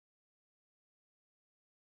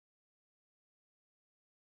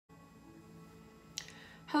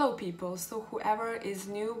Hello people, so whoever is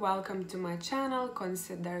new, welcome to my channel,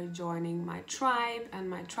 consider joining my tribe, and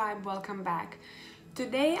my tribe, welcome back.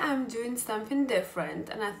 Today I'm doing something different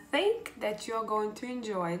and I think that you're going to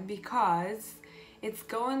enjoy it because it's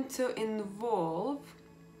going to involve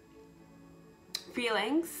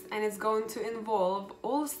feelings and it's going to involve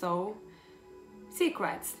also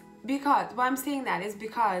secrets. Because why I'm saying that is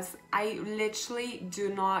because I literally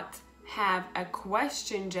do not have a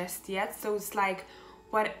question just yet, so it's like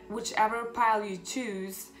whichever pile you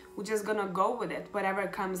choose, we're just gonna go with it, whatever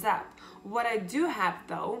comes up. What I do have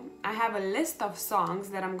though, I have a list of songs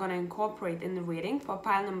that I'm gonna incorporate in the reading for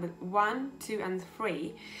pile number 1, 2 and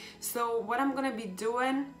 3. So what I'm gonna be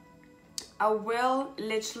doing, I will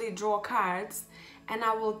literally draw cards and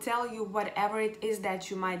I will tell you whatever it is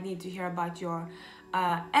that you might need to hear about your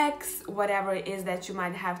ex, whatever it is that you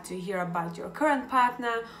might have to hear about your current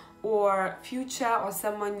partner or future or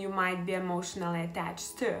someone you might be emotionally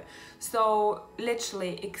attached to. So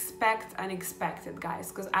literally expect unexpected, guys,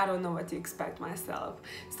 because I don't know what to expect myself.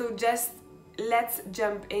 So just let's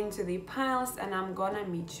jump into the piles and I'm gonna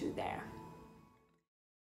meet you there.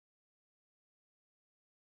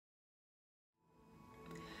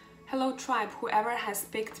 Hello tribe, whoever has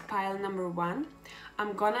picked pile number 1,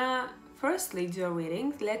 I'm gonna firstly do a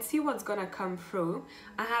reading. Let's see what's gonna come through.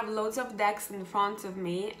 I have loads of decks in front of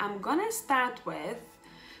me. I'm gonna start with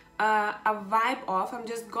a vibe of, I'm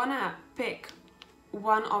just gonna pick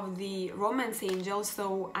one of the romance angels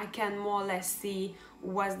so I can more or less see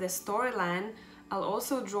what's the storyline. I'll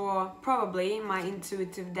also draw probably my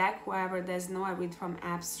intuitive deck, whoever doesn't know, I read from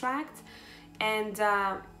abstract, and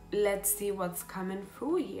let's see what's coming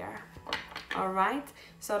through here. All right,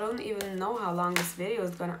 so I don't even know how long this video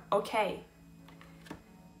is gonna. Okay,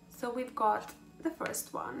 so we've got the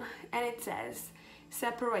first one and it says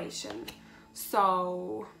separation.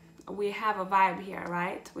 So we have a vibe here,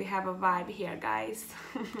 right? We have a vibe here, guys.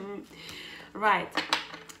 Right,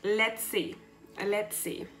 let's see.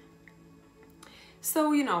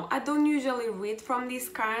 So, you know, I don't usually read from these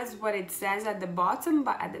cards what it says at the bottom,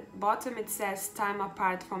 but at the bottom it says time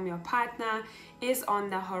apart from your partner is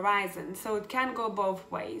on the horizon. So it can go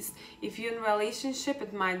both ways. If you're in a relationship,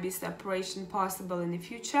 it might be separation possible in the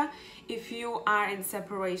future. If you are in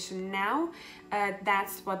separation now,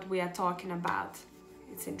 that's what we are talking about.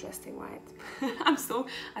 It's interesting, right?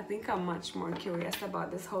 I think I'm much more curious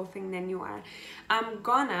about this whole thing than you are. I'm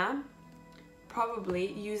gonna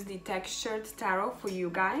probably use the textured tarot for you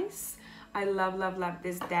guys. I love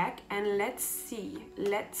this deck, and let's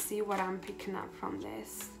see what I'm picking up from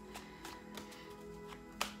this.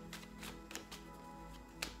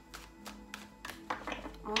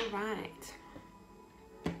 All right,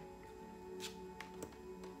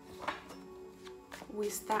 we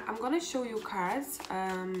start. I'm gonna show you cards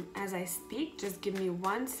as I speak. Just give me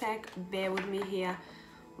 1 sec, bear with me here.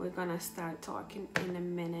 We're gonna start talking in a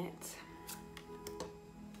minute.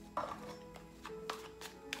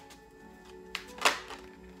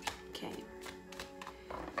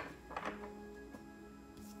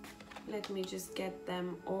 Let me just get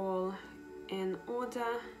them all in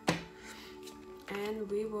order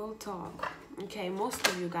and we will talk. Okay, most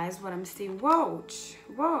of you guys, what I'm seeing, whoa,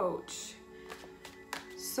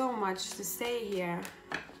 so much to say here.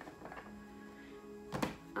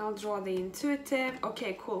 I'll draw the intuitive.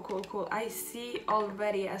 Okay, cool. I see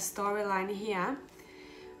already a storyline here.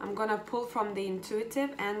 I'm gonna pull from the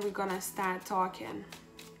intuitive and we're gonna start talking.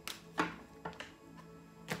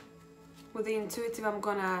 With the intuitive, I'm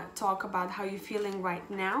gonna talk about how you're feeling right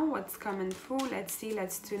now, what's coming through. Let's see,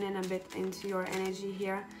 let's tune in a bit into your energy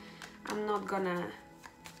here. I'm not gonna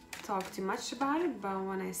talk too much about it, but I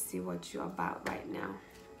wanna see what you're about right now.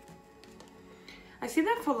 I see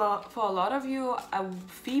that for a lot of you, a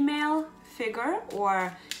female figure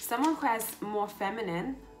or someone who has more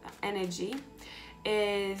feminine energy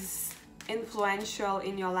is influential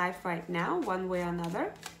in your life right now, one way or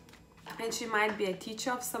another. And she might be a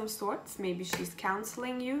teacher of some sorts. Maybe she's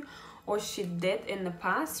counseling you, or she did in the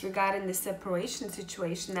past regarding the separation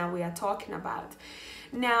situation that we are talking about.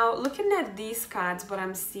 Now, looking at these cards, what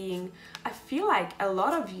I'm seeing, I feel like a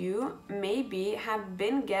lot of you maybe have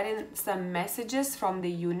been getting some messages from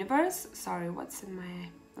the universe. Sorry, what's in my...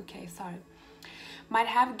 Okay, sorry. Might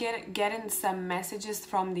have getting some messages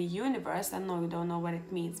from the universe. I know you don't know what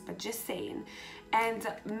it means, but just saying. And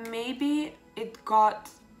maybe it got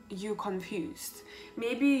you confused.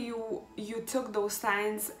 Maybe you took those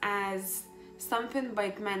signs as something but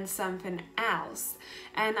it meant something else.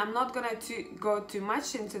 And I'm not gonna go too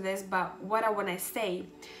much into this, but what I want to say,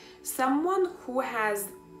 someone who has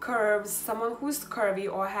curves, someone who's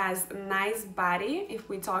curvy or has a nice body, if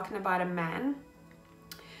we're talking about a man,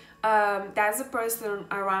 That's a person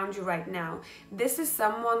around you right now. This is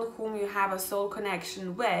someone whom you have a soul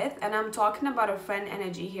connection with, and I'm talking about a friend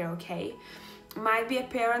energy here, okay? Might be a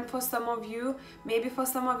parent for some of you, maybe for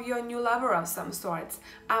some of you a new lover of some sorts.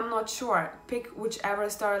 I'm not sure. Pick whichever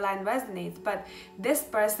storyline resonates, but this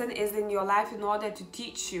person is in your life in order to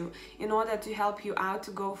teach you, in order to help you out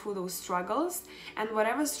to go through those struggles. And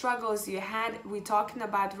whatever struggles you had, we're talking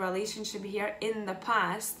about relationship here in the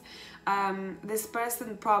past, this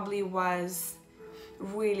person probably was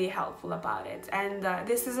really helpful about it. And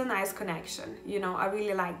this is a nice connection, you know. I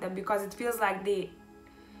really like them because it feels like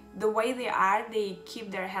the way they are, they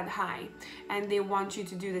keep their head high and they want you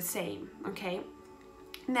to do the same, okay?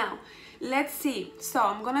 Now, let's see. So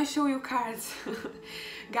I'm gonna show you cards.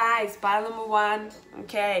 Guys, pile number one.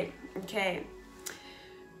 Okay.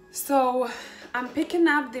 So I'm picking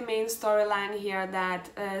up the main storyline here that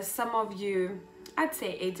some of you, I'd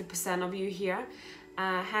say 80% of you here,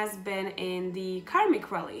 has been in the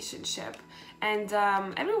karmic relationship. And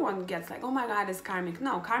everyone gets like, oh my god, it's karmic.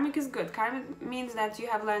 No, karmic is good. Karmic means that you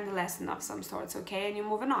have learned a lesson of some sorts, okay? And you're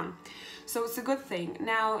moving on. So it's a good thing.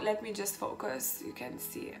 Now, let me just focus. You can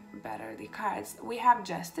see better the cards. We have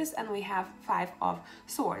Justice and we have Five of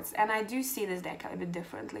Swords. And I do see this deck a bit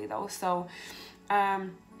differently though. So,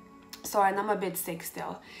 sorry, and I'm a bit sick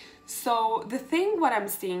still. So the thing, what I'm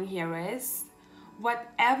seeing here is,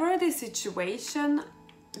 whatever the situation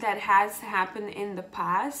that has happened in the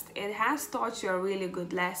past, it has taught you a really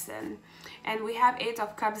good lesson. And we have Eight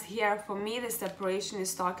of Cups here. For me, the separation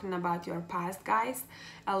is talking about your past, guys,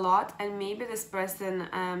 a lot. And maybe this person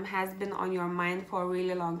has been on your mind for a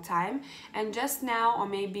really long time, and just now, or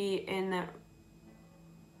maybe in a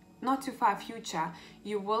not too far future,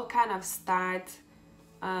 you will kind of start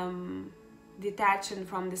detaching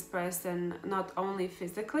from this person, not only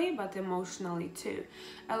physically but emotionally too.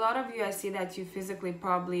 A lot of you, I see that you physically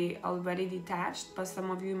probably already detached, but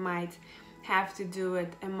some of you might have to do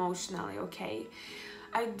it emotionally, okay?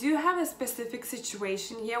 I do have a specific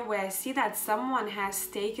situation here where I see that someone has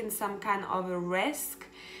taken some kind of a risk.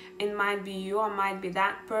 It might be you or might be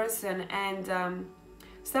that person, and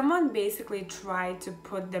someone basically tried to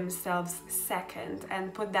put themselves second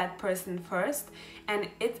and put that person first, and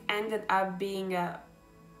it ended up being a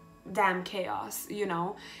damn chaos, you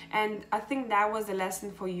know. And I think that was a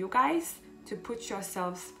lesson for you guys, to put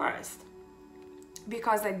yourselves first,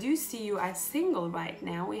 because I do see you as single right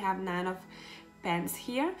now. We have Nine of Pence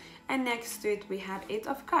here, and next to it we have Eight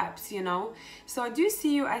of Cups, you know. So I do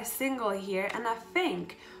see you as single here, and I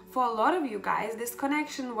think for a lot of you guys, this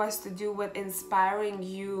connection was to do with inspiring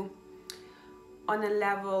you on a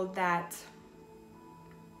level that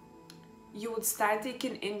you would start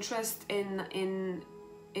taking interest in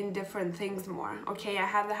different things more, okay? I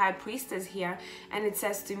have the High Priestess here, and it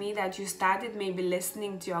says to me that you started maybe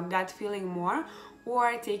listening to your gut feeling more,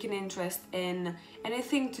 or taking interest in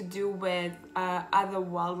anything to do with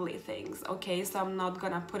otherworldly things, okay? So I'm not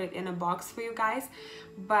gonna put it in a box for you guys,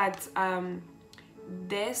 but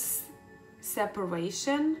this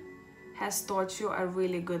separation has taught you a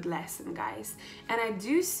really good lesson, guys. And I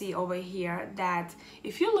do see over here that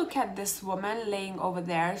if you look at this woman laying over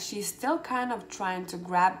there, she's still kind of trying to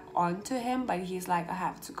grab onto him, but he's like, I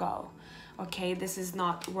have to go, okay? This is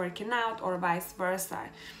not working out, or vice versa.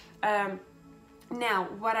 Now,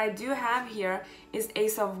 what I do have here is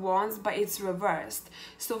Ace of Wands, but it's reversed.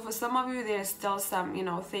 So for some of you, there's still some, you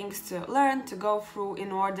know, things to learn, to go through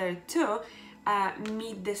in order to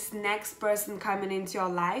meet this next person coming into your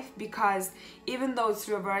life, because even though it's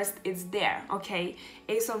reversed, it's there, okay?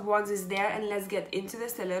 Ace of Wands is there, and let's get into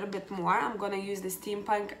this a little bit more. I'm gonna use the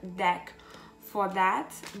steampunk deck for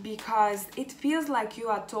that, because it feels like you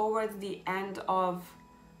are towards the end of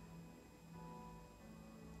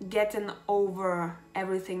getting over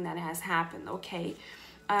everything that has happened, okay?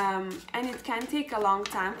 And it can take a long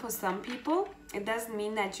time for some people. It doesn't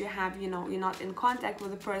mean that you have, you know, you're not in contact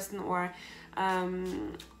with the person, or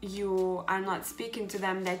you are not speaking to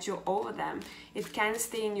them, that you're over them. It can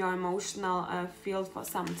stay in your emotional field for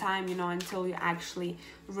some time, you know, until you actually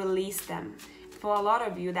release them. For a lot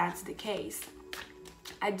of you, that's the case.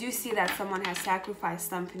 I do see that someone has sacrificed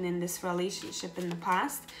something in this relationship in the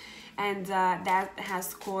past, and that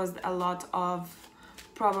has caused a lot of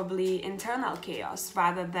probably internal chaos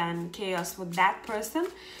rather than chaos with that person,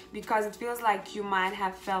 because it feels like you might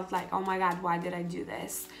have felt like, oh my god, why did I do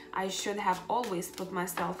this? I should have always put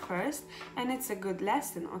myself first. And it's a good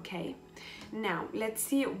lesson, okay? Now let's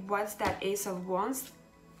see what's that Ace of Wands.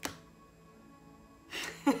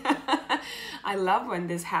 I love when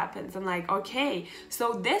this happens. I'm like, okay,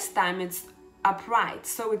 so this time it's upright.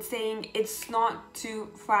 So it's saying it's not too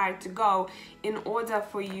far to go in order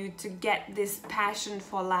for you to get this passion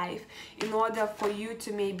for life, in order for you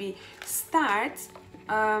to maybe start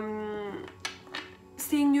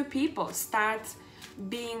seeing new people, start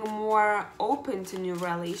being more open to new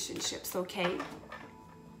relationships. Okay,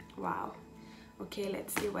 wow. Okay,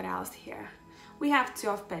 let's see what else here. We have Two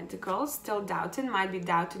of Pentacles, still doubting, might be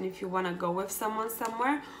doubting if you want to go with someone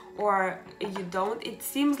somewhere or you don't. It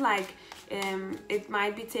seems like it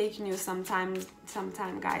might be taking you some time,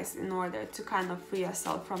 guys, in order to kind of free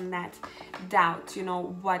yourself from that doubt, you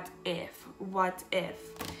know, what if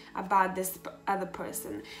about this other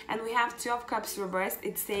person. And we have Two of Cups reversed.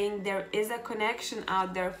 It's saying there is a connection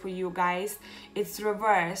out there for you guys. It's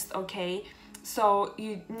reversed, okay? So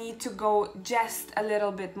you need to go just a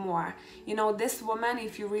little bit more. You know, this woman,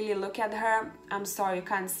 if you really look at her, I'm sorry, you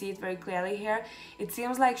can't see it very clearly here. It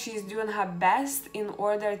seems like she's doing her best in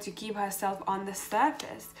order to keep herself on the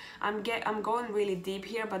surface. I'm going really deep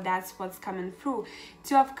here, but that's what's coming through.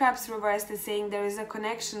 Two of Cups reversed is saying there is a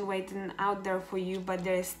connection waiting out there for you, but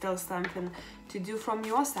there is still something to do from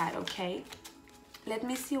your side, okay? Let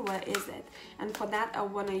me see, what is it? And for that, I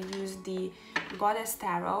want to use the Goddess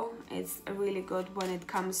Tarot. It's really good when it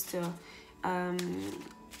comes to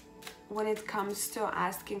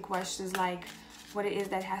asking questions like what it is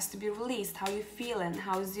that has to be released, how you feeling,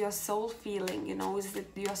 how's your soul feeling, you know, is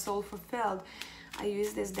it your soul fulfilled? I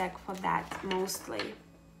use this deck for that mostly.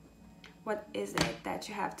 What is it that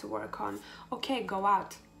you have to work on? Okay, go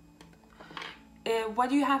out.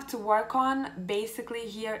 What you have to work on basically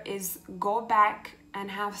here is go back and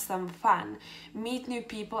have some fun, meet new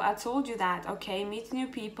people. I told you that, okay? Meet new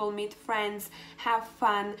people, meet friends, have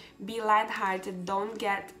fun, be lighthearted. Don't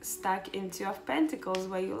get stuck in Two of Pentacles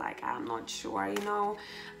where you're like, I'm not sure, you know,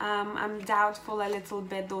 I'm doubtful a little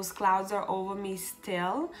bit, those clouds are over me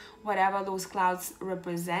still, whatever those clouds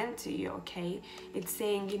represent to you, okay? It's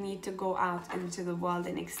saying you need to go out into the world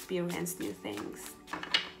and experience new things.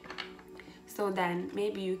 So then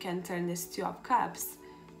maybe you can turn this Two of Cups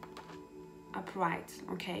upright,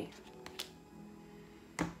 okay?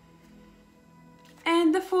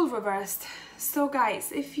 And the Fool reversed. So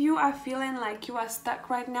guys, if you are feeling like you are stuck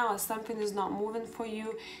right now or something is not moving for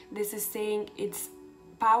you, this is saying it's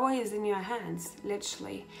power is in your hands,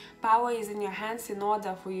 literally. Power is in your hands in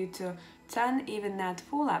order for you to turn even that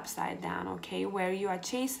Fool upside down, okay? Where you are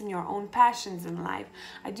chasing your own passions in life.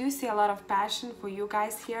 I do see a lot of passion for you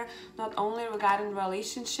guys here, not only regarding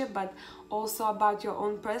relationship, but also about your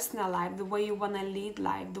own personal life, the way you want to lead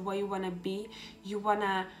life, the way you want to be. You want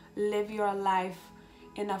to live your life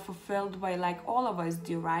in a fulfilled way like all of us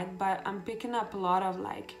do, right? But I'm picking up a lot of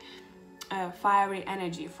like fiery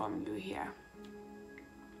energy from you here.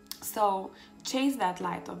 So chase that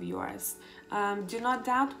light of yours. Do not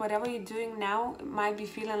doubt whatever you're doing now. Might be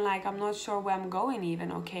feeling like I'm not sure where I'm going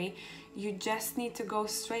even, okay? You just need to go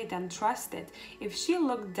straight and trust it. If she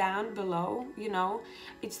looked down below, you know,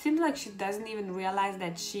 it seems like she doesn't even realize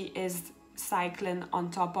that she is cycling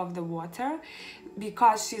on top of the water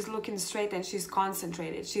because she's looking straight and she's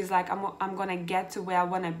concentrated. She's like, I'm gonna get to where I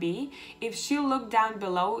want to be. If she looked down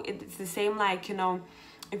below, it's the same like, you know,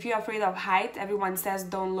 if you're afraid of height, everyone says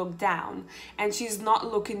don't look down. And she's not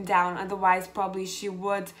looking down, otherwise probably she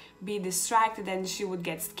would be distracted and she would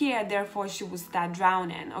get scared, therefore she would start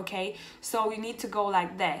drowning, okay? So you need to go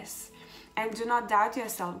like this. And do not doubt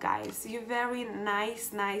yourself, guys. You're very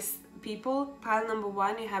nice people. Pile number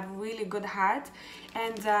one, you have really good heart.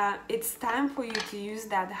 And it's time for you to use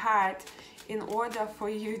that heart in order for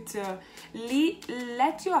you to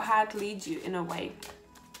let your heart lead you in a way.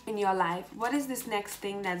 In your life. What is this next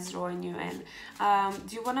thing that's drawing you in?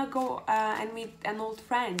 Do you want to go and meet an old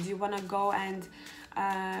friend? Do you want to go and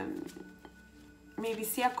maybe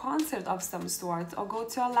see a concert of some sort, or go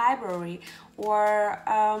to a library, or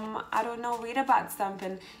I don't know, read about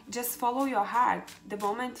something? Just follow your heart. The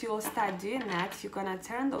moment you'll start doing that, you're gonna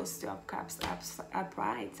turn those Two of Cups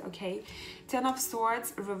upright, okay? Ten of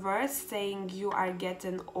Swords reversed, saying you are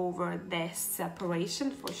getting over this separation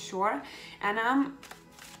for sure. And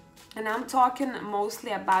I'm talking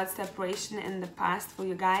mostly about separation in the past for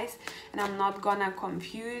you guys, and I'm not gonna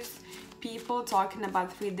confuse people talking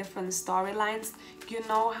about 3 different storylines. You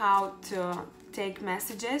know how to take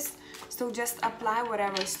messages, so just apply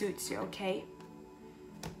whatever suits you, okay?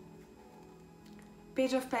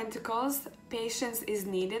 Page of Pentacles, patience is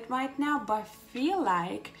needed right now, but I feel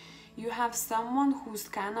like you have someone who's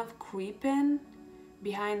kind of creeping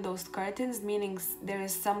behind those curtains, meaning there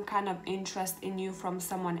is some kind of interest in you from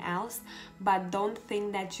someone else, but don't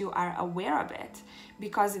think that you are aware of it,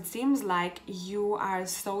 because it seems like you are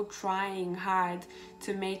so trying hard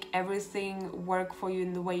to make everything work for you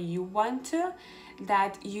in the way you want to,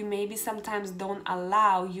 that you maybe sometimes don't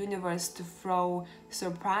allow universe to throw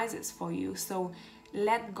surprises for you. So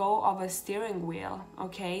let go of a steering wheel,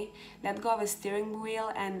 okay? Let go of a steering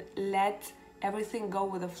wheel and let everything go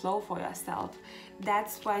with the flow for yourself.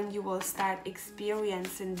 That's when you will start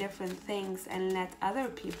experiencing different things and let other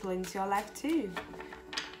people into your life too.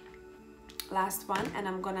 Last one, and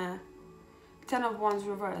I'm gonna 10 of Wands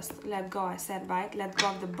reversed. Let go, I said, right? Let go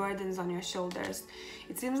of the burdens on your shoulders.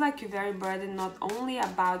 It seems like you're very burdened, not only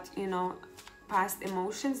about, you know, past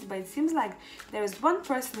emotions, but it seems like there is one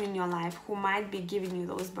person in your life who might be giving you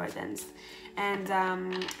those burdens, and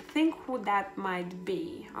think who that might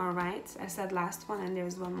be. All right, I said last one, and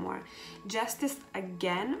there's one more. Justice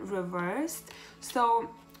again reversed. So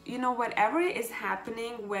you know, whatever is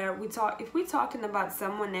happening, where if we're talking about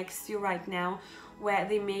someone next to you right now, where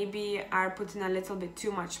they maybe are putting a little bit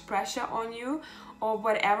too much pressure on you, or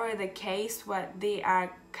whatever the case, what they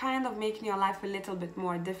are kind of making your life a little bit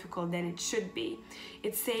more difficult than it should be.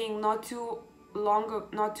 It's saying not too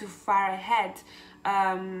far ahead,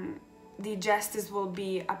 the justice will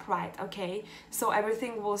be upright, okay? So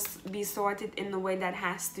everything will be sorted in the way that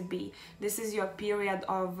has to be. This is your period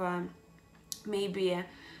of maybe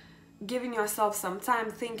giving yourself some time,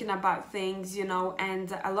 thinking about things, you know,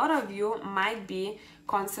 and a lot of you might be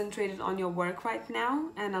concentrated on your work right now,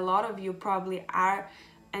 and a lot of you probably are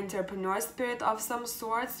entrepreneur spirit of some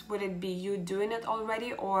sorts. Would it be you doing it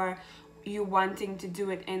already, or you wanting to do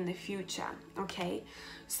it in the future? Okay,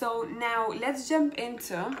 so now let's jump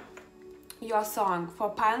into your song. For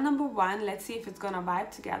pile number one, let's see if it's gonna vibe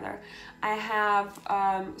together. I have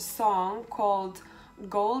a song called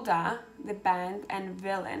Golda, the band, and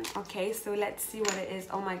Villain. Okay, so let's see what it is.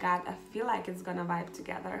 Oh my god, I feel like it's gonna vibe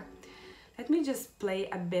together. Let me just play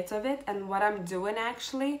a bit of it. And what I'm doing,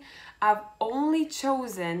 actually, I've only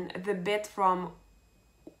chosen the bit from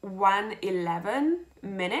 1:11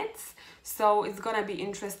 minutes, so it's gonna be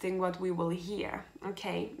interesting what we will hear.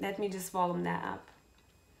 Okay, let me just volume that up.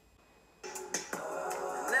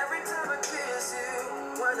 And every time I kiss you,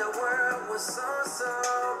 when the world was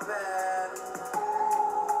so bad,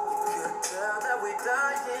 you could tell that we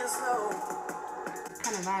dying slow.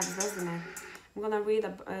 Kind of vibes, doesn't it? I'm gonna read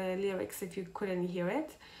the lyrics if you couldn't hear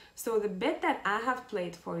it. So the bit that I have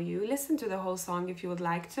played for you, listen to the whole song if you would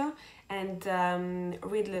like to, and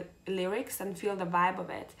read the lyrics and feel the vibe of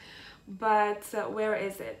it. But where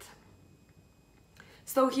is it?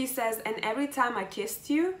 So he says, and every time I kissed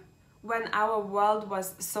you, when our world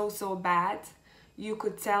was so bad, you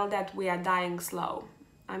could tell that we are dying slow.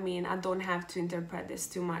 I mean, I don't have to interpret this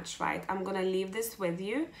too much, right? I'm gonna leave this with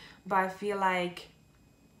you, but I feel like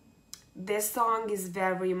this song is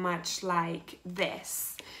very much like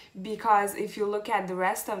this, because if you look at the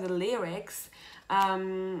rest of the lyrics,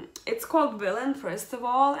 it's called Villain first of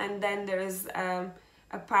all, and then there is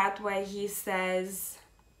a part where he says,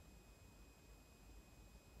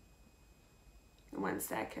 one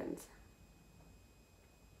second,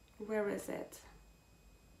 where is it?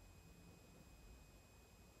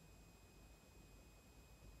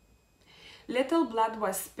 Little blood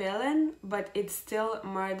was spilling, but it's still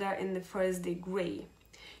murder in the first degree.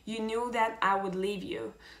 You knew that I would leave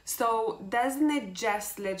you. So doesn't it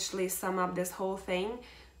just literally sum up this whole thing?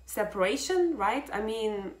 Separation, right? I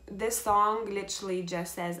mean, this song literally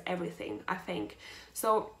just says everything, I think.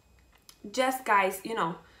 So just guys, you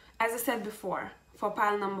know, as I said before, for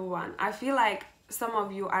pile number one, I feel like some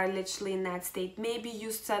of you are literally in that state. Maybe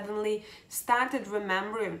you suddenly started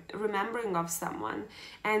remembering of someone,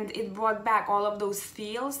 and it brought back all of those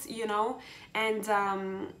feels, you know, and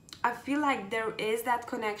I feel like there is that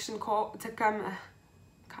connection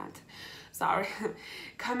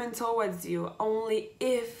coming towards you, only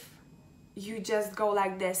if you just go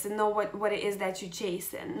like this and know what it is that you're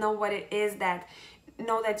chasing, know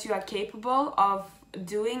that you are capable of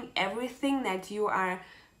doing everything that you are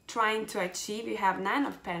trying to achieve. You have 9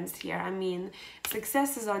 of Pens here. I mean,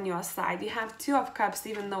 success is on your side. You have 2 of Cups,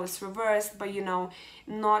 even though it's reversed, but you know,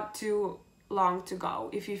 not too long to go.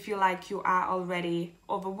 If you feel like you are already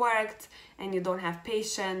overworked and you don't have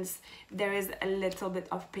patience, there is a little bit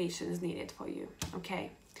of patience needed for you.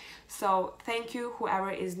 Okay, so thank you.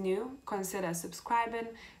 Whoever is new, consider subscribing.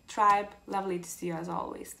 Tribe, lovely to see you as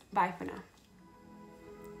always. Bye for now.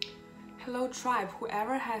 Hello tribe,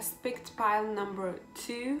 whoever has picked pile number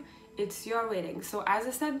 2, it's your reading. So as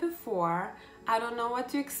I said before, I don't know what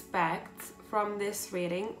to expect from this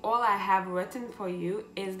reading, all I have written for you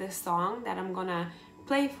is the song that I'm gonna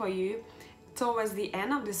play for you towards the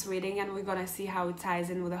end of this reading, and we're gonna see how it ties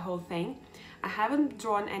in with the whole thing. I haven't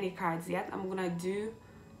drawn any cards yet. I'm gonna do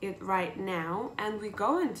it right now, and we're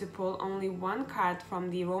going to pull only one card from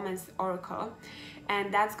the Romance Oracle,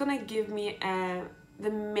 and that's gonna give me the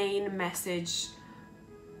main message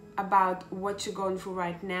about what you're going through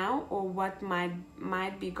right now, or what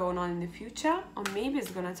might be going on in the future, or maybe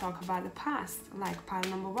it's gonna talk about the past, like pile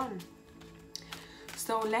number 1.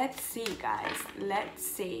 So let's see, guys, let's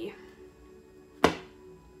see.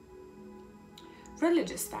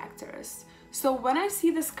 Religious factors. So when I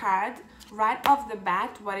see this card right off the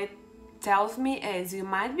bat, what it tells me is you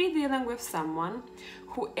might be dealing with someone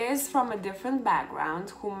who is from a different background,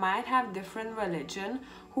 who might have different religion,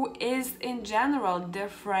 who is in general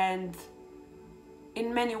different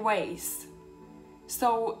in many ways.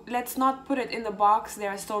 So let's not put it in the box. There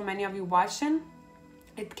are so many of you watching.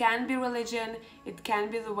 It can be religion, it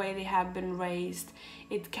can be the way they have been raised,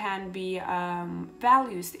 it can be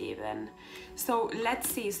values even. So let's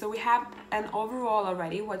see. So we have an overall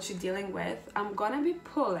already, what you're dealing with. I'm gonna be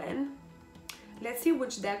pulling. Let's see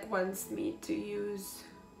which deck wants me to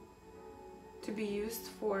be used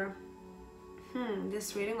for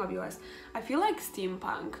this reading of yours. I feel like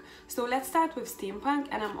steampunk. So let's start with steampunk,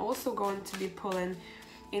 and I'm also going to be pulling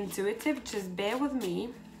intuitive. Just bear with me.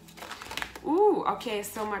 Ooh, okay,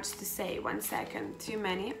 so much to say. 1 second. Too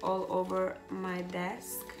many all over my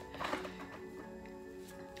desk.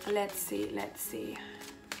 Let's see, let's see.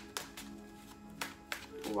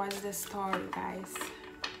 What's the story, guys?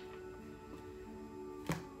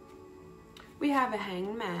 We have a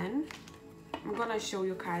Hanged Man. I'm gonna show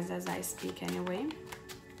you cards as I speak anyway.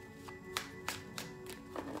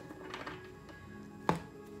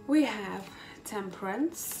 We have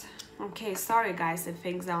Temperance. Okay, sorry guys if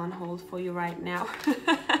things are on hold for you right now.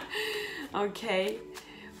 Okay.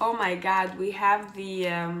 Oh my god, we have the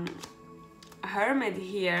Hermit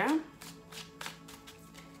here.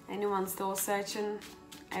 Anyone still searching?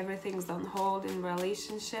 Everything's on hold in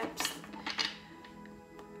relationships.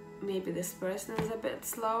 Maybe this person is a bit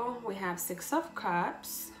slow. We have 6 of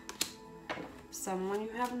Cups. Someone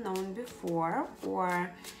you have known before,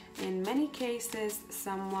 or in many cases,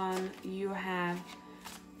 someone you have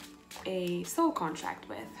a soul contract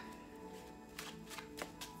with.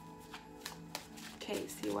 Okay,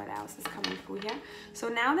 see what else is coming through here. So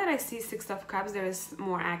now that I see 6 of Cups, there is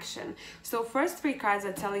more action. So first 3 cards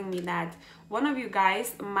are telling me that one of you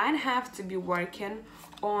guys might have to be working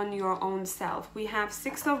on your own self. We have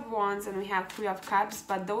 6 of Wands and we have 3 of Cups,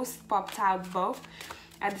 but those popped out both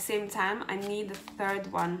at the same time. I need the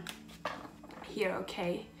 3rd one here,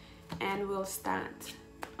 okay? And we'll start.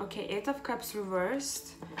 Okay, 8 of Cups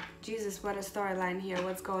reversed. Jesus, what a storyline here.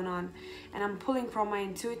 What's going on? And I'm pulling from my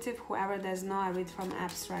intuitive. Whoever does know, I read from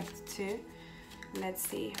abstract too. Let's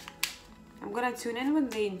see. I'm gonna tune in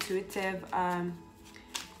with the intuitive.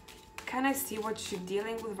 Kind of see what you're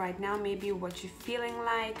dealing with right now, maybe what you're feeling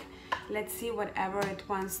like. Let's see whatever it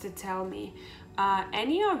wants to tell me.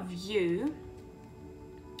 Any of you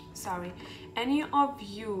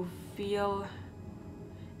feel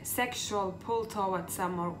sexual pull towards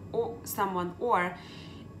someone, or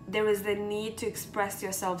there is the need to express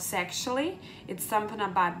yourself sexually. It's something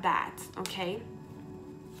about that, okay?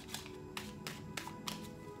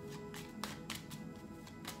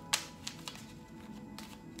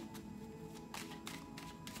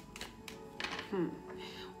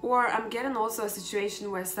 Or I'm getting also a situation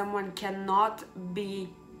where someone cannot be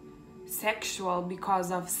sexual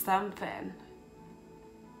because of something,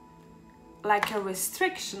 like a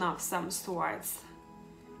restriction of some sorts.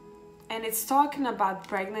 And it's talking about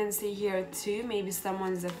pregnancy here too. Maybe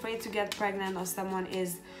someone is afraid to get pregnant, or someone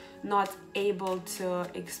is not able to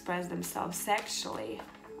express themselves sexually.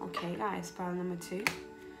 Okay guys, pile number 2.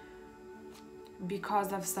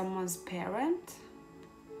 Because of someone's parent,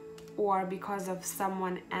 or because of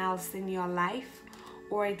someone else in your life,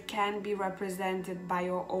 or it can be represented by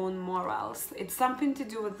your own morals. It's something to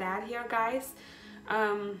do with that here, guys.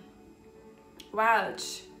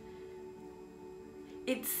 Ouch.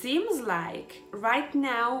 It seems like right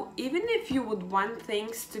now, even if you would want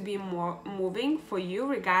things to be more moving for you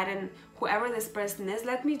regarding whoever this person is,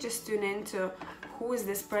 let me just tune into who is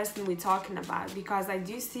this person we're talking about, because I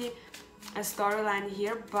do see a storyline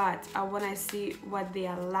here, but I want to see what they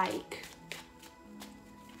are like.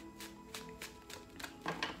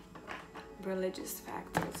 Religious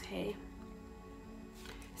factors, hey.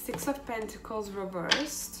 6 of Pentacles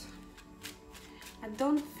reversed. I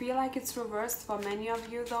don't feel like it's reversed for many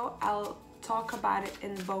of you though. I'll talk about it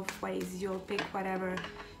in both ways. You'll pick whatever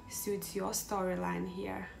suits your storyline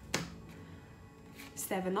here.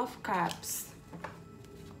 Seven of Cups.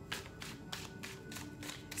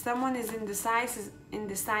 Someone is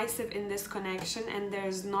indecisive in this connection, and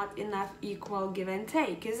there's not enough equal give and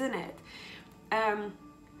take, isn't it?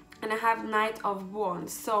 And I have Knight of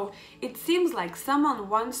Wands. So it seems like someone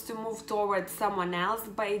wants to move towards someone else,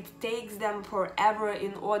 but it takes them forever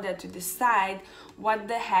in order to decide what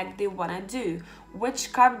the heck they want to do.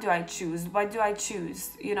 Which cup do I choose? What do I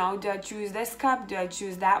choose? You know, do I choose this cup? Do I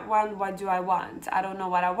choose that one? What do I want? I don't know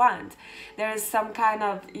what I want. There is some kind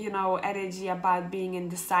of, you know, energy about being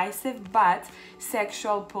indecisive, but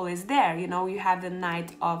sexual pull is there. You know, you have the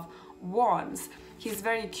Knight of Wands. He's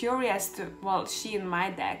very curious to, well, she in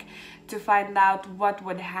my deck, to find out what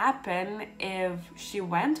would happen if she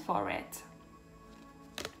went for it.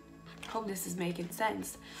 Hope this is making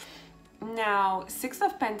sense. Now, Six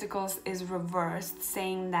of Pentacles is reversed,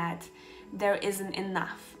 saying that there isn't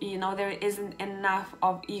enough. You know, there isn't enough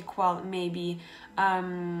of equal, maybe,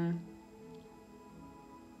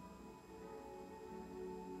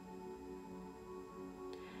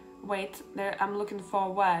 wait, there, I'm looking for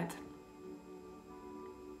a word.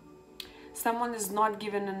 Someone is not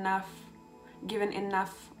given enough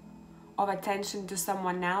of attention to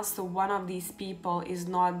someone else, so one of these people is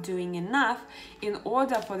not doing enough in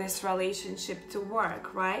order for this relationship to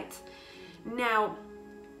work, right? Now,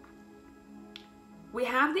 we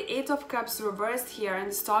have the Eight of Cups reversed here, and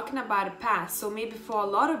it's talking about a past. So maybe for a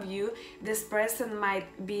lot of you, this person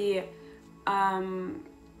might be,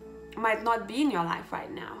 might not be in your life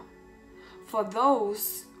right now. For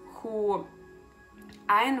those who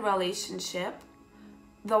are in relationship,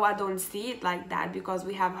 though I don't see it like that, because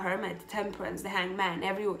we have Hermit, Temperance, the Hangman,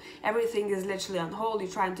 everything is literally on hold.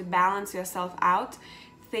 You're trying to balance yourself out.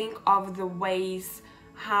 Think of the ways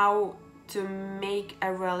how to make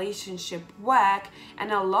a relationship work,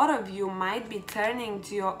 and a lot of you might be turning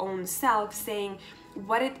to your own self, saying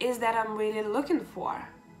what it is that I'm really looking for,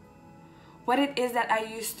 what it is that I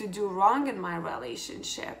used to do wrong in my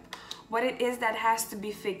relationship, what it is that has to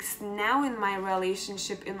be fixed now in my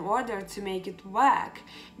relationship in order to make it work.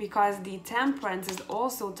 Because the Temperance is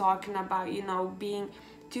also talking about, you know, being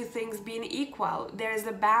two things being equal. There is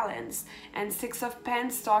a balance. And Six of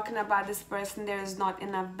Pentacles talking about this person, there is not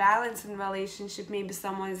enough balance in relationship. Maybe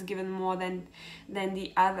someone is given more than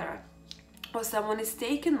the other, or someone is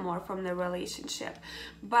taken more from the relationship.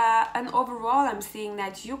 And overall, I'm seeing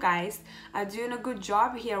that you guys are doing a good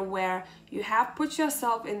job here, where you have put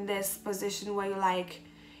yourself in this position where you like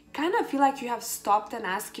kind of feel like you have stopped and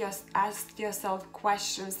asked yourself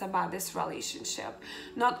questions about this relationship.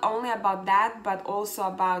 Not only about that, but also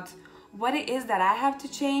about what it is that I have to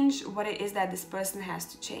change, what it is that this person has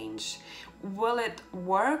to change. Will it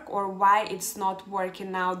work, or why it's not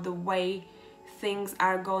working out the way things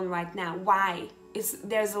are going right now? Why?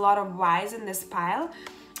 There's a lot of whys in this pile,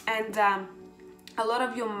 and a lot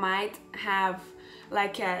of you might have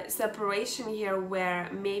like a separation here where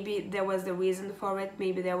maybe there was the reason for it,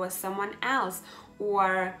 maybe there was someone else,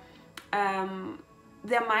 or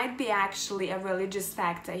there might be actually a religious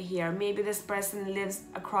factor here. Maybe this person lives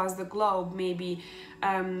across the globe. Maybe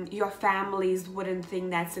your families wouldn't think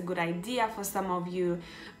that's a good idea for some of you.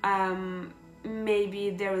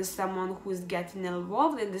 Maybe there is someone who's getting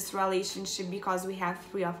involved in this relationship, because we have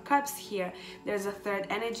Three of Cups here. There's a third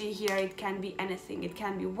energy here. It can be anything. It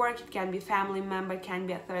can be work, it can be family member, it can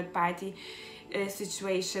be a third party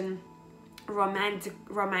situation,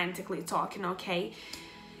 romantically talking, okay?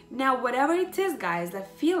 Now, whatever it is, guys, I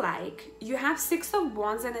feel like you have Six of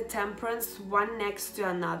Wands and a Temperance, one next to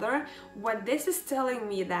another. What this is telling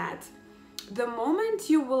me that the moment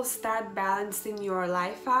you will start balancing your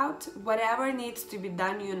life out, whatever needs to be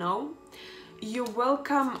done, you know, you will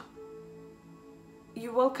come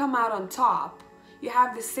out on top. You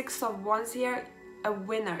have the Six of Wands here, a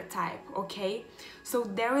winner type, okay? So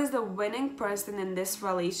there is a winning person in this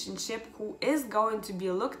relationship who is going to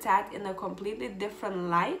be looked at in a completely different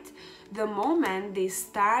light the moment they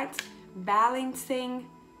start balancing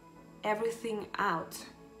everything out.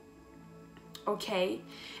 Okay,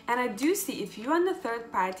 and I do see, if you're in the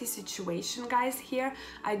third party situation, guys, here,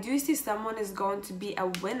 I do see someone is going to be a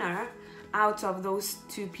winner out of those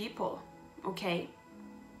two people, okay?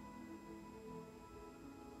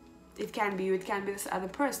 It can be you, it can be this other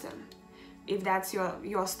person, if that's your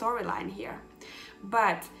storyline here.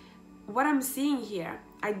 But what I'm seeing here,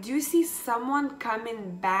 I do see someone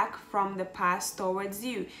coming back from the past towards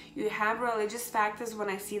you. You have religious factors. When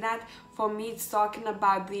I see that, for me, it's talking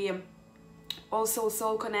about the also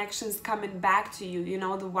soul connections coming back to you, you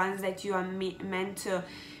know, the ones that you are meant to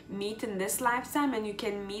meet in this lifetime, and you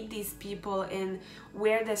can meet these people in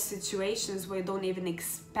weird situations where you don't even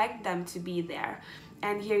expect them to be there.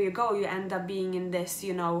 And here you go, you end up being in this,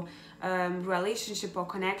 you know, relationship or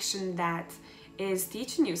connection that is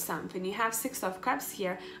teaching you something. You have Six of Cups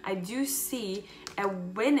here. I do see a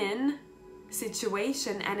winning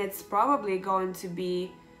situation, and it's probably going to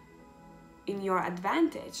be in your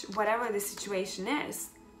advantage, whatever the situation is.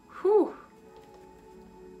 Whew.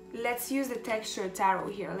 Let's use the texture tarot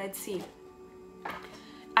here. Let's see.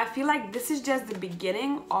 I feel like this is just the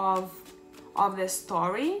beginning of the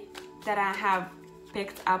story that I have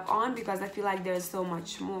picked up on, because I feel like there's so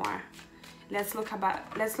much more. Let's look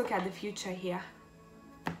at the future here.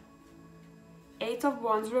 Eight of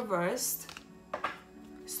Wands reversed.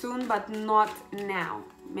 Soon but not now.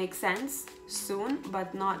 Makes sense? Soon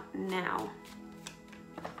but not now.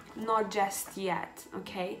 Not just yet,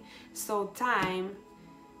 okay? So time,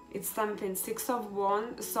 it's something. Six of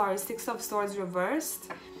Swords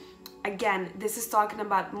reversed. Again, this is talking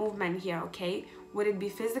about movement here, okay? Would it be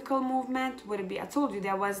physical movement? Would it be, I told you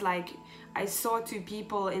there was like, I saw two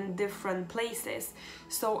people in different places.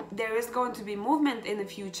 So there is going to be movement in the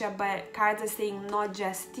future, but cards are saying not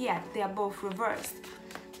just yet. They are both reversed.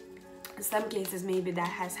 In some cases, maybe that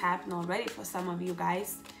has happened already for some of you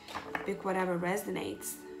guys. Pick whatever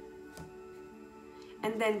resonates.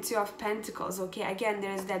 And then Two of Pentacles, okay? Again,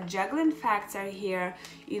 there's that juggling factor here.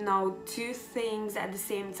 You know, two things at the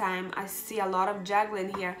same time. I see a lot of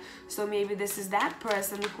juggling here. So maybe this is that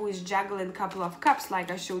person who is juggling a couple of cups, like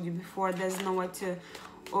I showed you before. Doesn't know what to,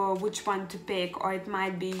 or which one to pick. Or it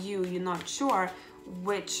might be you. You're not sure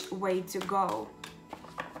which way to go.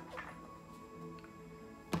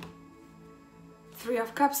 Three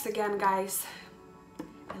of Cups again, guys.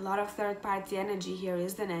 A lot of third-party energy here,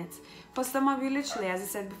 isn't it? For some of you, literally, as I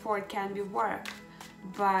said before, it can be work.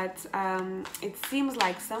 But it seems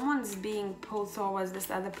like someone's being pulled towards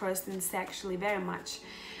this other person sexually very much.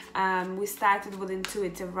 We started with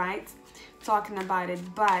intuitive, right? Talking about it,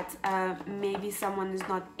 but maybe someone is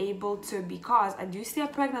not able to, because I do see a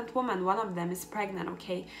pregnant woman. One of them is pregnant,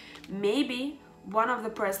 okay? Maybe one of the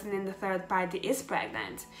person in the third party is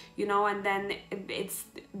pregnant, you know, and then it's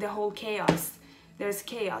the whole chaos. There's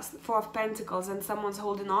chaos. Four of Pentacles, and someone's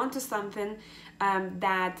holding on to something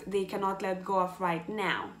that they cannot let go of right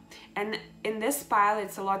now. And in this pile,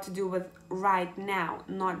 it's a lot to do with right now,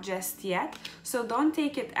 not just yet. So don't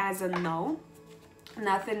take it as a no.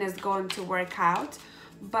 Nothing is going to work out,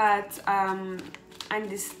 but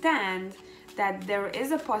understand that there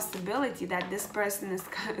is a possibility that this person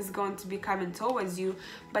is going to be coming towards you,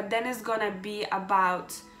 but then it's gonna be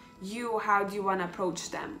about you. How do you want to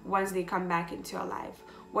approach them once they come back into your life?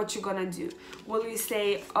 What you gonna do? Will you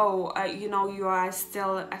say, oh, you know, you are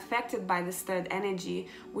still affected by this third energy,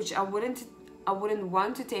 which I wouldn't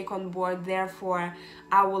want to take on board, therefore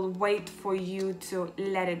I will wait for you to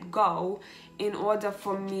let it go in order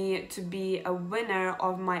for me to be a winner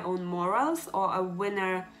of my own morals, or a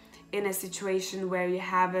winner in a situation where you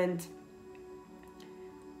haven't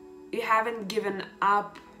given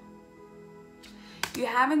up, you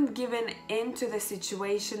haven't given into the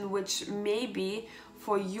situation, which maybe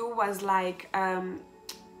for you was like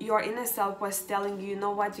your inner self was telling you, you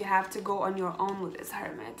know what, you have to go on your own with this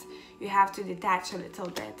Hermit. You have to detach a little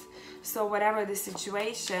bit. So whatever the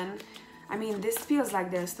situation, I mean, this feels like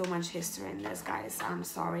there's so much history in this, guys. I'm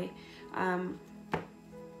sorry.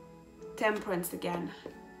 Temperance again.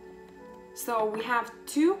 So we have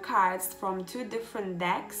two cards from two different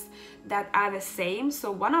decks that are the same. So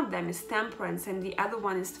one of them is Temperance and the other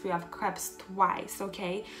one is Three of Cups twice,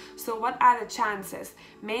 okay? So what are the chances?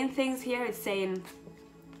 Main things here, it's saying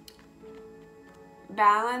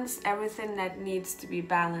balance everything that needs to be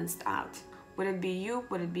balanced out. Would it be you?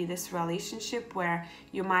 Would it be this relationship where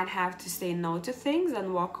you might have to say no to things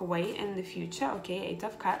and walk away in the future, okay? Eight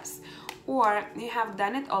of Cups. Or you have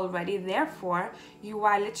done it already, therefore you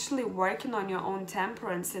are literally working on your own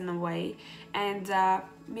temperance in a way, and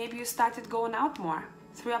maybe you started going out more.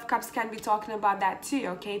 Three of Cups can be talking about that too,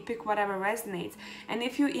 okay? Pick whatever resonates. And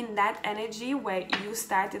if you're in that energy where you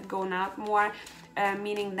started going out more,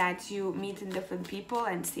 meaning that you meeting different people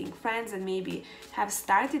and seeing friends, and maybe have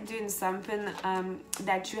started doing something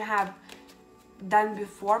that you have done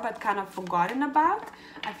before but kind of forgotten about,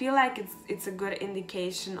 I feel like it's a good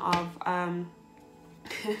indication of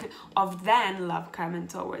of then love coming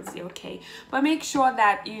towards you, okay? But make sure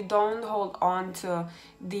that you don't hold on to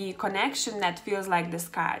the connection that feels like this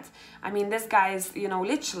card. I mean, this guy is, you know,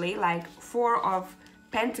 literally like Four of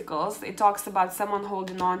Pentacles. It talks about someone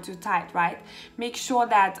holding on too tight, right? Make sure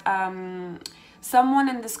that someone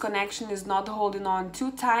in this connection is not holding on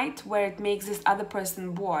too tight where it makes this other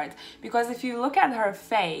person bored. Because if you look at her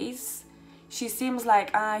face, she seems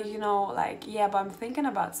like, you know, like, yeah, but I'm thinking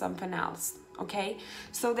about something else, okay?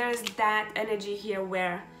 So there's that energy here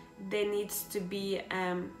where there needs to be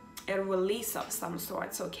a release of some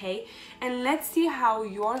sorts, okay? And let's see how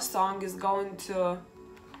your song is going to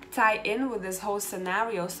tie in with this whole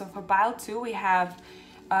scenario. So for pile 2, we have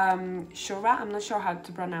Shura, I'm not sure how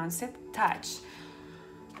to pronounce it, touch.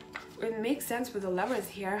 It makes sense with the lovers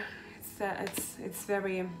here. It's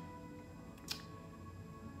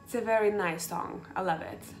a very nice song. I love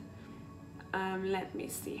it. Let me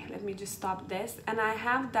see. Let me just stop this. And I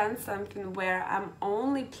have done something where I'm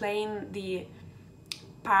only playing the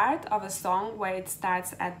part of a song where it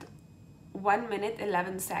starts at 1 minute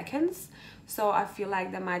 11 seconds. So I feel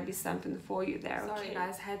like there might be something for you there. Sorry, okay,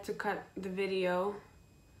 guys, I had to cut the video.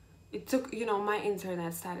 It took, you know, my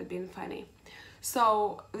internet started being funny.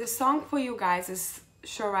 So the song for you guys is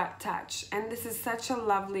Shura Touch, and this is such a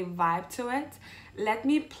lovely vibe to it. Let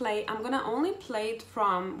me play. I'm gonna only play it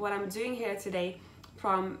from what I'm doing here today,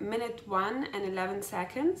 from minute 1 and 11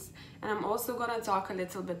 seconds, and I'm also gonna talk a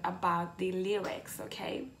little bit about the lyrics,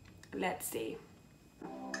 okay? Let's see.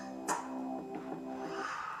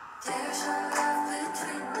 There's a love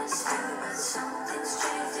between us two, but something's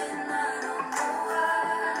changing, I don't know why.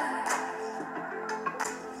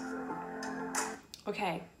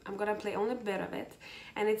 Okay, I'm gonna play only a bit of it,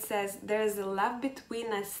 and it says, there's a love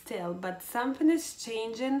between us still, but something is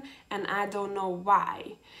changing and I don't know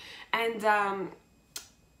why. And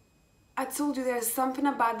I told you there's something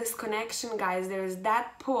about this connection, guys. There's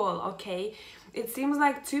that pull, okay? It seems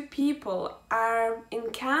like two people are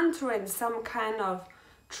encountering some kind of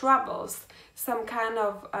troubles, some kind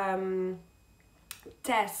of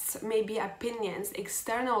tests, maybe opinions,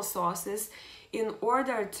 external sources, in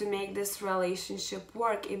order to make this relationship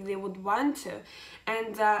work if they would want to.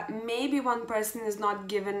 And maybe one person is not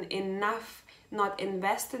given enough, not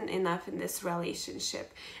investing enough in this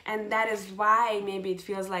relationship, and that is why maybe it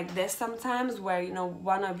feels like this sometimes, where, you know,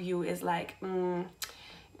 one of you is like, you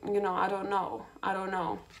know, I don't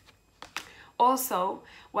know. Also,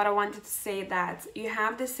 what I wanted to say, that you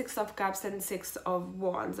have the 6 of Cups and 6 of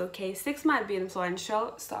Wands, okay? 6 might be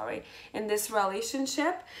influential, sorry, in this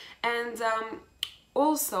relationship. And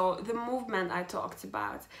also the movement I talked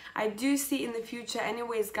about. I do see in the future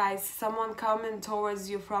anyways, guys, someone coming towards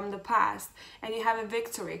you from the past, and you have a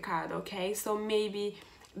victory card, okay? So maybe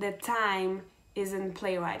the time is in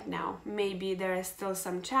play right now. Maybe there are still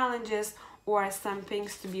some challenges or some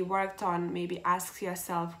things to be worked on. Maybe ask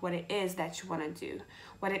yourself what it is that you want to do,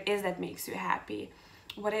 what it is that makes you happy,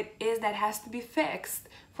 what it is that has to be fixed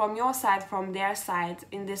from your side, from their side,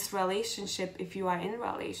 in this relationship, if you are in a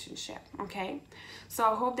relationship, okay? So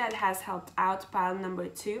I hope that has helped out pile number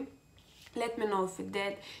 2. Let me know if it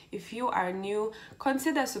did. If you are new,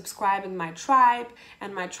 consider subscribing my tribe,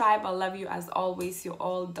 and my tribe, I love you as always. You're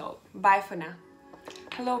all dope. Bye for now.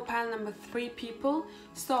 Hello pile number 3 people.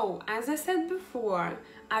 So as I said before,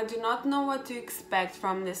 I do not know what to expect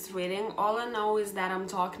from this reading. All I know is that I'm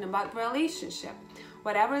talking about relationship.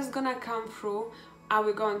 Whatever is gonna come through, are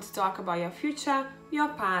we going to talk about your future, your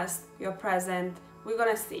past, your present? We're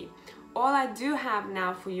gonna see. All I do have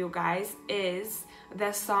now for you guys is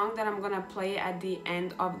the song that I'm gonna play at the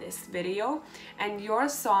end of this video, and your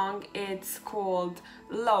song, it's called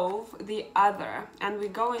Love the Other, and we're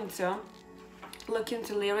going to look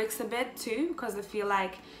into lyrics a bit too, because I feel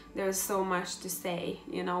like there's so much to say.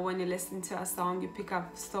 You know, when you listen to a song, you pick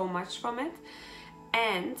up so much from it.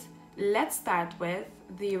 And let's start with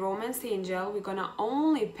the Romance Angel. We're gonna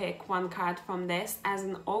only pick one card from this as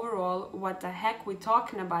an overall what the heck we're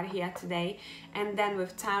talking about here today, and then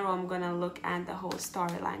with Tarot I'm gonna look at the whole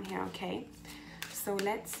storyline here, okay? So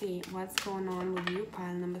let's see what's going on with you,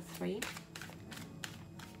 pile number 3.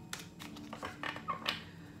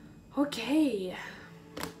 Okay,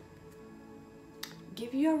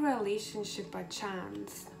 give your relationship a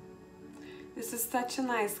chance. This is such a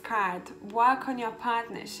nice card. Work on your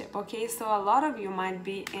partnership, okay? So a lot of you might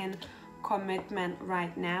be in commitment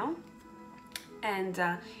right now, and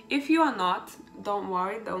if you are not, don't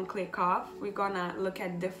worry, don't click off. We're gonna look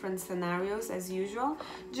at different scenarios as usual.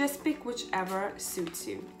 Just pick whichever suits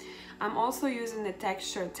you. I'm also using the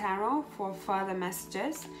Texture Tarot for further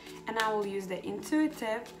messages, and I will use the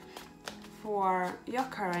Intuitive for your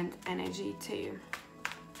current energy too.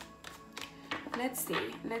 Let's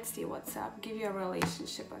see what's up. Give your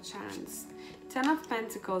relationship a chance. 10 of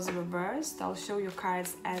Pentacles reversed. I'll show you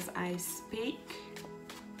cards as I speak.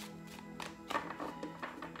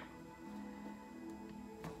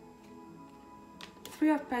 Three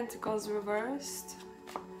of Pentacles reversed.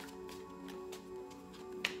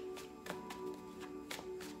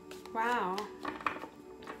 Wow.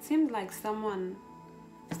 It seemed like someone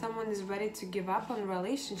is ready to give up on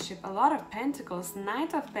relationship. A lot of Pentacles.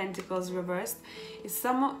 Knight of Pentacles reversed. If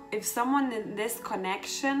someone in this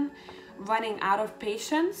connection running out of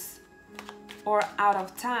patience or out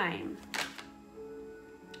of time.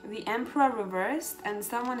 The Emperor reversed, and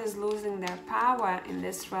someone is losing their power in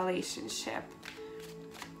this relationship.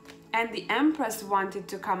 And the Empress wanted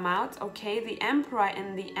to come out, okay? The Emperor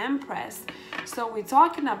and the Empress. So we're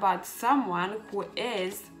talking about someone who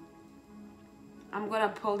is... I'm gonna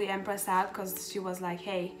pull the Empress out because she was like,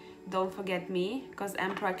 hey, don't forget me, because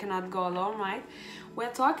Emperor cannot go alone, right?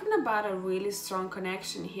 We're talking about a really strong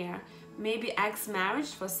connection here. Maybe ex-marriage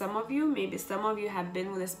for some of you. Maybe some of you have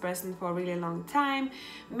been with this person for a really long time.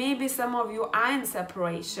 Maybe some of you are in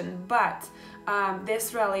separation, but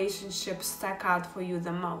this relationship stuck out for you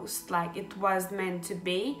the most. Like it was meant to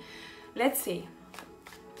be. Let's see.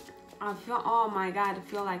 I feel, oh my God, I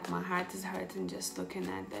feel like my heart is hurting just looking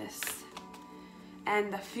at this.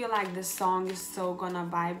 And I feel like the song is so gonna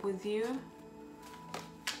vibe with you.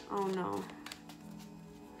 Oh no.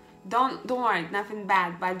 Don't worry, nothing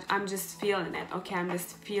bad, but I'm just feeling it, okay? I'm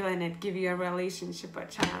just feeling it. Give your relationship a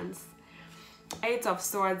chance. Eight of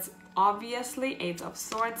Swords, obviously. Eight of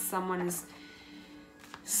Swords, someone is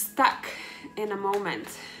stuck in a moment,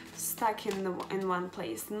 stuck in one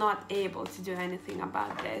place, not able to do anything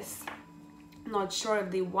about this. Not sure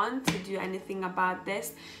if they want to do anything about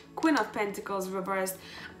this. Queen of Pentacles reversed.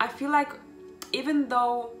 I feel like even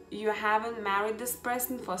though you haven't married this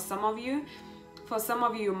person, for some of you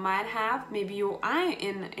you might have, maybe you are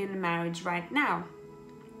in marriage right now.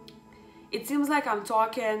 It seems like I'm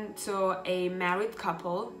talking to a married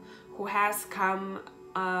couple who has come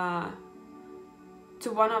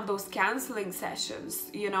to one of those counseling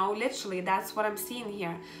sessions, you know, literally that's what I'm seeing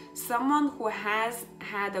here. Someone who has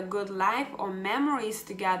had a good life or memories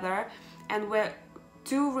together, and we're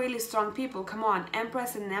two really strong people. Come on,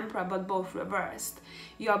 Empress and Emperor, but both reversed.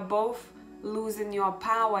 You're both losing your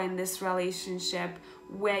power in this relationship,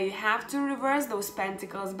 where you have to reverse those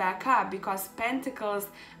pentacles back up, because pentacles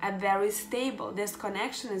are very stable. This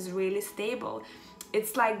connection is really stable.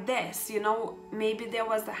 It's like this, you know, maybe there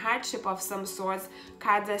was a hardship of some sorts.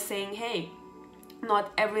 Cards are saying, hey,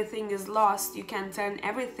 not everything is lost. You can turn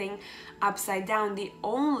everything upside down. The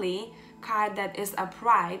only card that is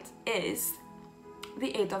upright is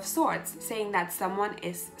the Eight of Swords, saying that someone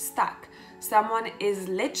is stuck. Someone is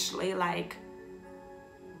literally like,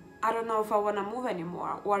 I don't know if I want to move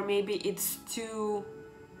anymore, or maybe it's too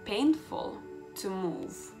painful to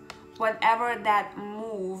move. Whatever that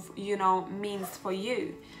move, you know, means for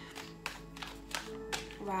you.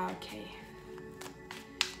 Wow, okay.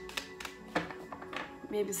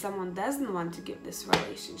 Maybe someone doesn't want to give this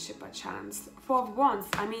relationship a chance. Four of Wands,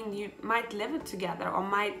 I mean, you might live it together, or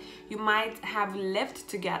you might have lived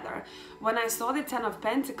together. When I saw the Ten of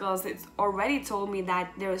Pentacles, it already told me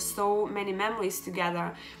that there are so many memories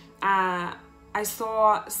together. I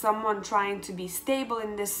saw someone trying to be stable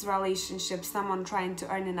in this relationship, someone trying to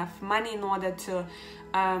earn enough money in order to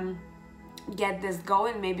get this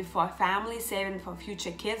going, maybe for a family, saving for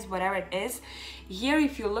future kids, whatever it is. Here,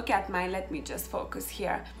 if you look at my, let me just focus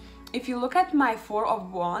here. If you look at my Four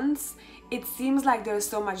of Wands, it seems like there's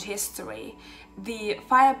so much history. The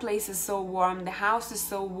fireplace is so warm, the house is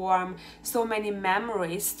so warm, so many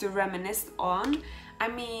memories to reminisce on. I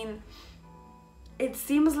mean, it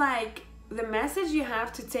seems like the message you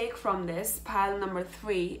have to take from this, pile number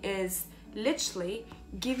 3, is literally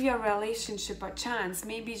give your relationship a chance.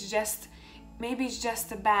 Maybe it's just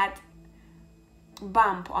a bad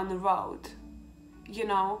bump on the road. You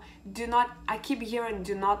know, do not, I keep hearing,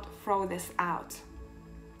 do not throw this out.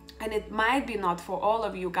 And it might be not for all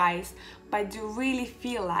of you guys, but I do really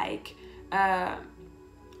feel like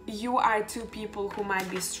you are two people who might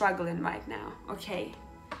be struggling right now, okay?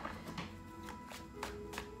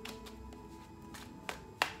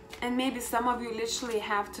 And maybe some of you literally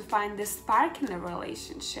have to find this spark in a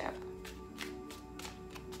relationship.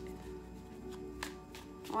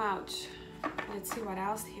 Ouch. Let's see what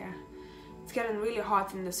else here. It's getting really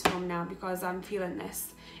hot in this room now because I'm feeling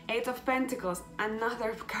this. Eight of Pentacles,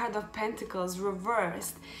 another card of Pentacles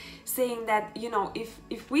reversed, saying that, you know,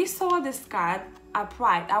 if we saw this card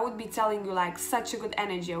upright, I would be telling you like such a good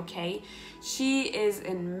energy, okay? She is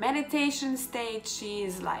in meditation state, she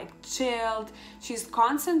is like chilled, she's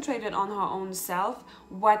concentrated on her own self,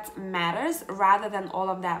 what matters, rather than all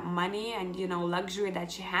of that money and, you know, luxury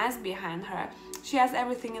that she has behind her. She has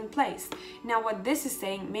everything in place. Now what this is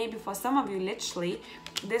saying, maybe for some of you, literally,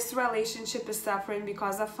 this relationship is suffering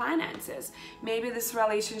because of finances. Maybe this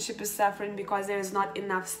relationship is suffering because there is not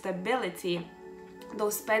enough stability.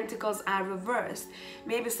 Those pentacles are reversed.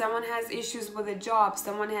 Maybe someone has issues with a job,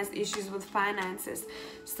 someone has issues with finances,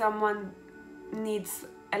 someone needs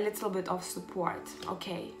a little bit of support.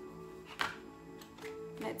 Okay,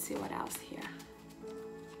 let's see what else here.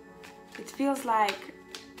 It feels like,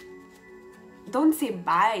 don't say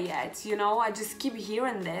bye yet, you know, I just keep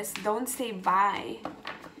hearing this. Don't say bye.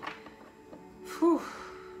 Whew.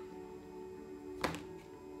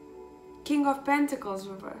 King of Pentacles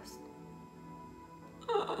reversed.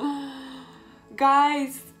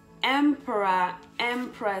 Guys, Emperor,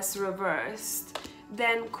 Empress reversed.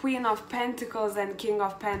 Then Queen of Pentacles and King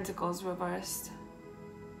of Pentacles reversed.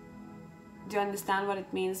 Do you understand what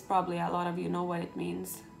it means? Probably a lot of you know what it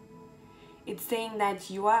means. It's saying that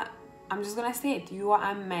you are, I'm just gonna say it, you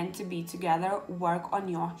are meant to be together. Work on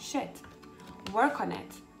your shit. Work on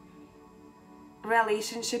it.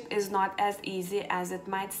 Relationship is not as easy as it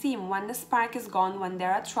might seem. When the spark is gone, when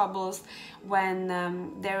there are troubles, when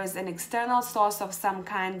there is an external source of some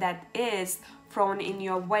kind that is thrown in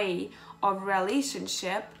your way of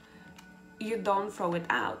relationship, you don't throw it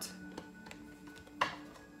out.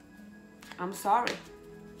 I'm sorry.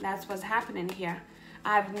 That's what's happening here.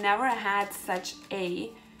 I've never had such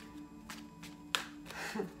a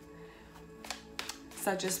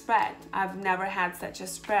spread. I've never had such a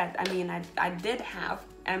spread. I mean, I did have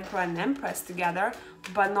Emperor and Empress together,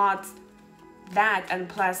 but not that, and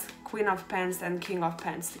plus Queen of Pens and King of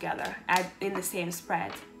Pens together in the same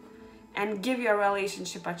spread. And give your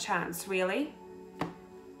relationship a chance, really?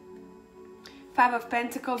 Five of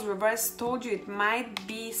Pentacles reversed. Told you it might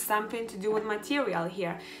be something to do with material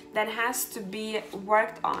here that has to be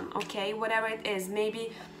worked on, okay? Whatever it is,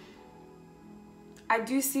 maybe I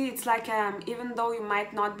do see it's like even though you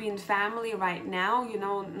might not be in family right now, you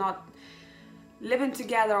know, not living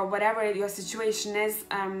together or whatever your situation is,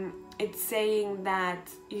 it's saying that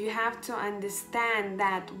you have to understand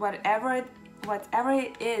that whatever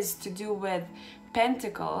it is to do with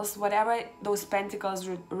Pentacles, whatever those Pentacles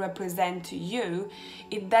represent to you,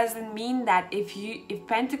 it doesn't mean that if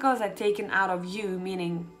Pentacles are taken out of you,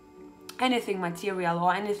 meaning anything material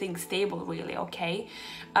or anything stable, really, okay,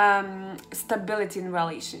 stability in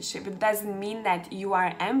relationship, it doesn't mean that you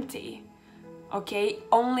are empty, okay?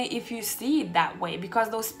 Only if you see it that way, because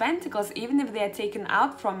those Pentacles, even if they are taken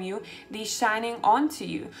out from you, they're shining onto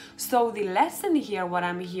you. So the lesson here, what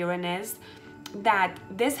I'm hearing is that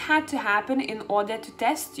this had to happen in order to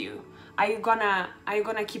test you. Are you gonna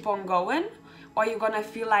keep on going, or are you gonna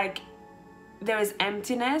feel like there is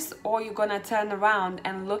emptiness, or you're gonna turn around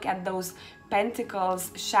and look at those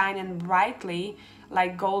Pentacles shining brightly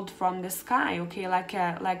like gold from the sky, okay, like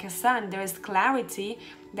a sun? There is clarity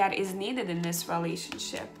that is needed in this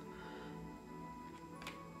relationship.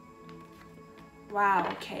 Wow,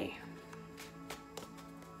 okay.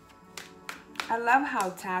 I love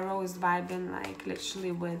how tarot is vibing, like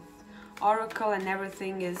literally with oracle, and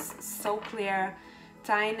everything is so clear,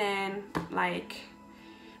 tying in, like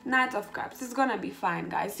Knight of Cups. It's gonna be fine,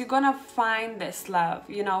 guys. You're gonna find this love,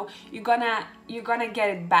 you know, you're gonna get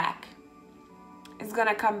it back. It's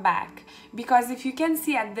gonna come back, because if you can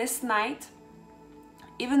see at this Knight,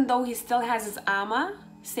 even though he still has his armor,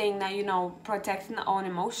 saying that, you know, protecting our own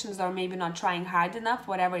emotions, or maybe not trying hard enough,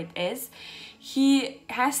 whatever it is, he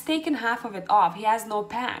has taken half of it off. He has no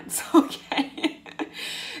pants, okay?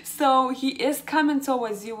 So he is coming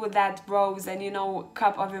towards you with that rose and, you know,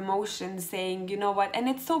 cup of emotions, saying, you know what, and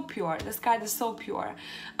it's so pure. This card is so pure.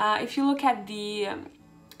 If you look at the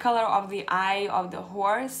color of the eye of the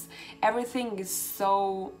horse, everything is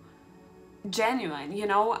so genuine, you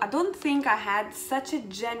know. I don't think I had such a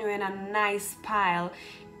genuine and nice pile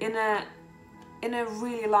in a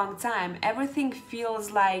really long time. Everything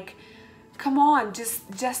feels like, come on,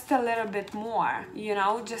 just a little bit more, you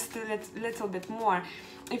know, just a little bit more.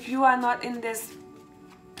 If you are not in this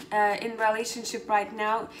in relationship right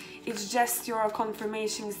now, it's just your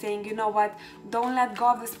confirmation saying, you know what, don't let go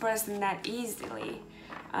of this person that easily.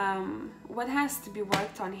 What has to be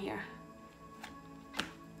worked on here?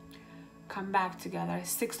 Come back together.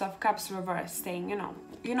 Six of Cups reversed, saying, you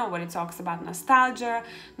know what it talks about, nostalgia,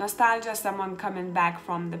 someone coming back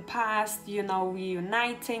from the past, you know,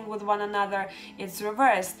 reuniting with one another. It's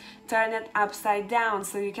reversed. Turn it upside down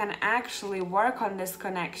so you can actually work on this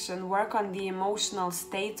connection, work on the emotional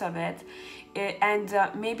state of it, and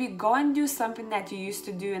maybe go and do something that you used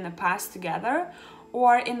to do in the past together,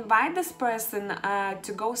 or invite this person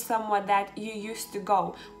to go somewhere that you used to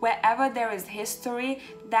go. Wherever there is history,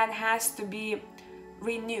 that has to be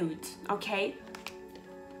renewed, okay?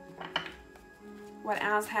 What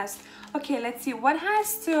else has... Okay, let's see. What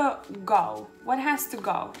has to go? What has to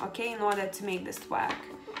go, okay, in order to make this work?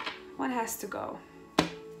 What has to go?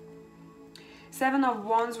 Seven of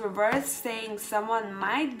Wands reversed, saying someone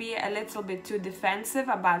might be a little bit too defensive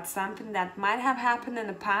about something that might have happened in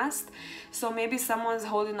the past. So maybe someone's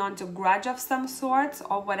holding on to grudge of some sort,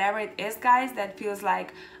 or whatever it is, guys, that feels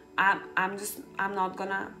like I'm just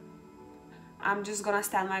gonna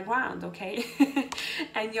stand my ground, okay?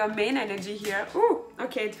 And your main energy here, ooh,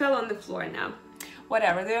 okay, it fell on the floor now.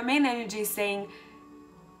 Whatever, your main energy is saying,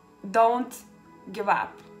 don't give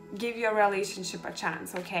up. Give your relationship a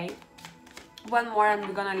chance, okay? One more and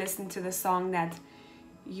we're gonna listen to the song that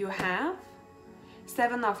you have.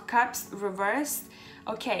 Seven of Cups reversed.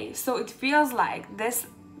 Okay, so it feels like this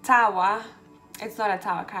tower, it's not a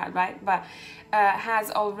tower card, right? But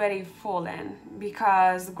has already fallen,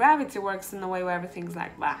 because gravity works in a way where everything's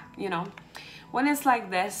like blah, you know. When it's like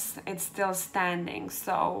this, it's still standing.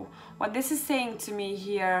 So what this is saying to me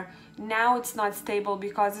here, now it's not stable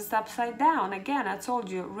because it's upside down. Again, I told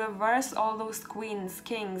you, reverse all those queens,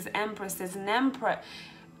 kings, empresses, and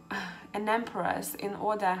emperors in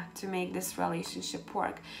order to make this relationship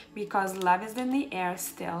work, because love is in the air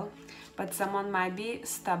still, but someone might be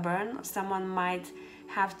stubborn, someone might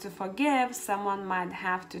have to forgive, someone might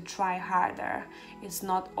have to try harder. It's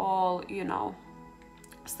not all, you know,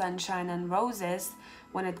 sunshine and roses.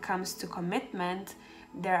 When it comes to commitment,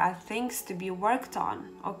 there are things to be worked on,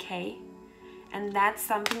 okay? And that's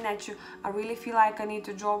something that I really feel like I need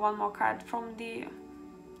to draw one more card from the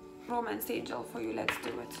Romance Angel for you. Let's do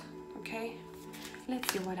it, okay?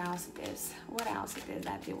 Let's see what else it is. What else it is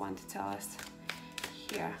that they want to tell us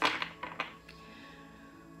here.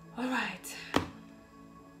 All right.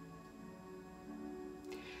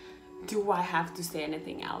 Do I have to say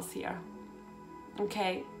anything else here?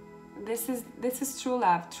 Okay, this is true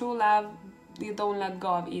love. True love, you don't let go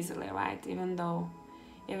of easily, right? Even though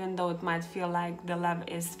it might feel like the love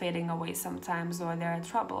is fading away sometimes, or there are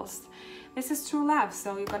troubles. This is true love,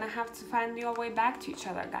 so you're gonna have to find your way back to each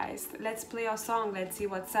other, guys. Let's play our song. Let's see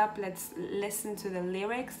what's up. Let's listen to the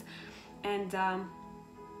lyrics, and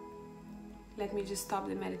let me just stop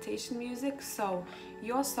the meditation music. So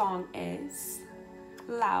your song is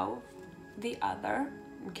Love the Other.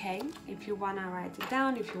 Okay, if you wanna write it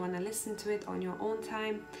down, if you wanna listen to it on your own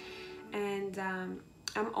time. And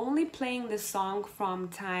I'm only playing this song from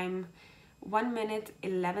time 1 minute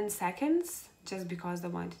 11 seconds, just because I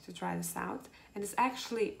wanted to try this out, and it's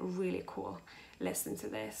actually really cool. Listen to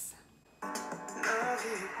this.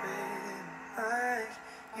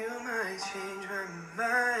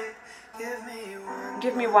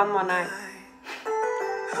 Give me one more night.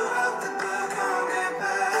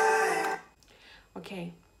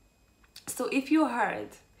 Okay, so if you heard,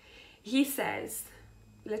 he says,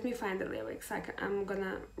 let me find the lyrics. I'm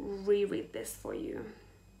gonna reread this for you.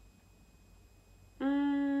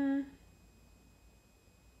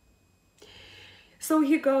 So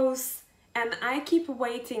he goes, and I keep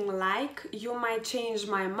waiting like you might change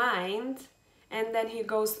my mind. And then he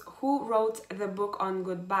goes, who wrote the book on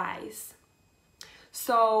goodbyes?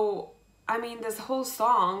 So, I mean, this whole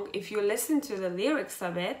song, if you listen to the lyrics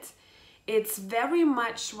of it, it's very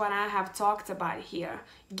much what I have talked about here.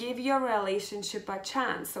 Give your relationship a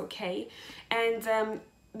chance, okay? And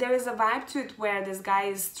there is a vibe to it where this guy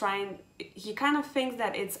is trying, he kind of thinks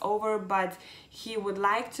that it's over, but he would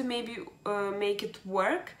like to maybe make it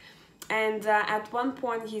work. And at one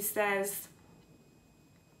point he says,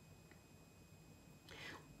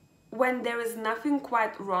 when there is nothing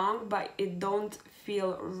quite wrong, but it don't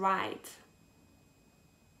feel right.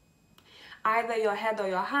 Either your head or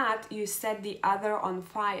your heart, you set the other on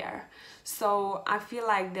fire. So I feel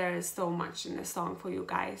like there is so much in the song for you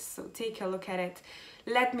guys. So take a look at it.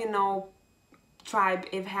 Let me know, tribe,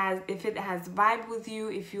 if it has vibe with you.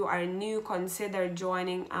 If you are new, consider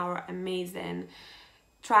joining our amazing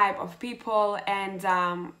tribe of people. And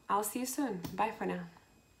I'll see you soon. Bye for now.